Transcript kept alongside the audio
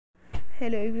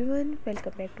Hello everyone,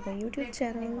 welcome back to my YouTube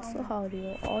channel. So how are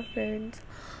you all friends?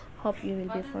 Hope you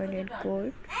will be fine and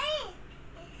good.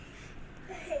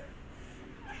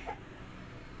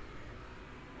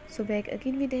 So back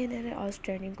again with another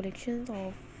outstanding collections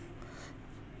of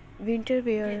winter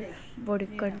wear body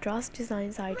contrast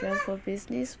designs ideas for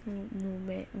business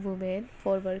women,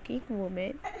 for working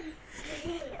women.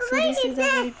 So this is a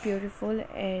very beautiful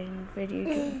and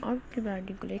very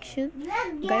demanding collection,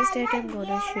 guys, that I'm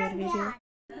gonna share with you.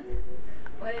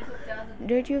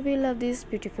 That you will love this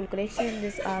beautiful collection.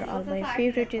 These are all my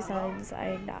favorite designs,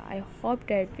 and I hope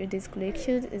that this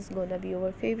collection is gonna be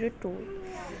your favorite too.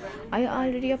 I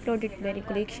already uploaded many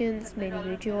collections, many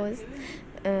videos,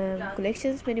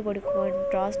 collections, many body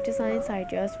contrast designs,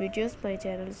 ideas, videos my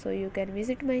channel, so you can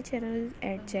visit my channel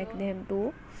and check them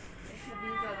too.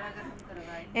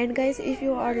 And guys, if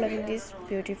you are loving this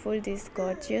beautiful, this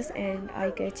gorgeous and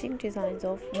eye-catching designs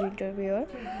of winter wear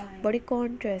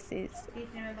bodycon dresses,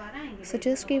 so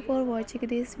just keep on watching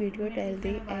this video till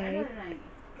the end.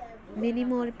 Many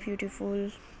more beautiful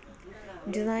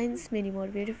designs, many more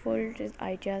beautiful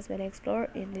ideas will explore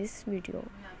in this video,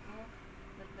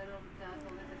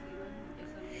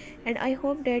 and I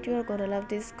hope that you are gonna love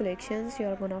these collections. You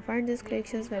are gonna find these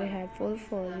collections very helpful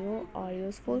for you or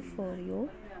useful for you.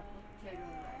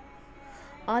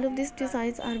 All of these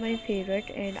designs are my favorite,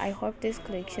 and I hope this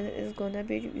collection is gonna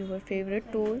be your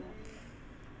favorite too.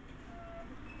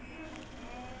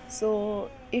 So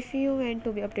if you want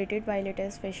to be updated by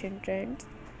latest fashion trends,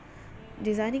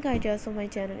 designing ideas on my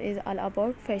channel is all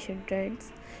about fashion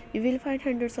trends. You will find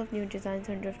hundreds of new designs,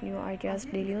 hundreds of new ideas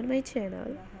daily on my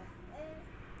channel,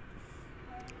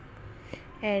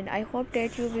 and I hope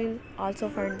that you will also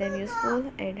find them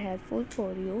useful and helpful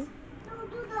for you.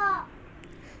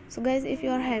 So guys, if you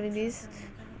are having these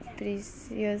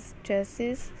precious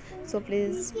dresses, so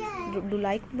please do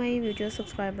like my video,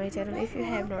 subscribe my channel if you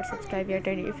have not subscribed yet,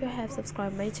 and if you have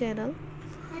subscribed my channel,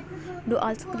 do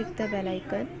also click the bell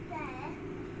icon.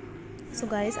 So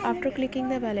guys, after clicking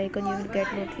the bell icon, you will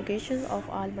get notifications of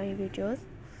all my videos,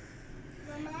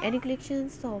 any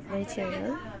collections of my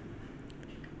channel,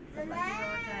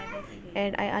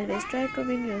 and I always try to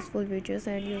bring useful videos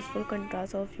and useful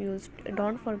contrast of use.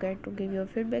 Don't forget to give your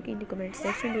feedback in the comment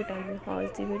section to tell me how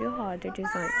is the video, how are the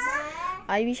designs.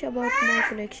 I wish about my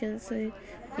collections you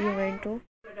went to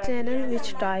channel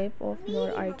which type of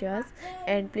more ideas,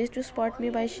 and please do support me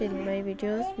by sharing my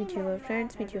videos with your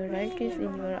friends, with your relatives,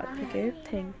 in your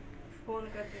application.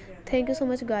 Thank you so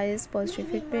much guys, positive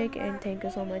feedback, and thank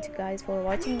you so much guys for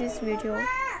watching this video.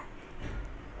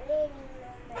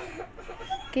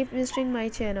 Keep visiting my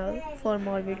channel for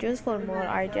more videos, for more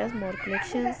ideas, more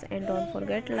collections, and don't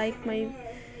forget to like my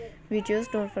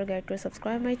videos, don't forget to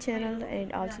subscribe my channel,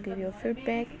 and also give your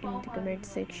feedback in the comment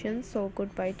section. So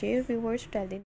goodbye dear viewers, till then.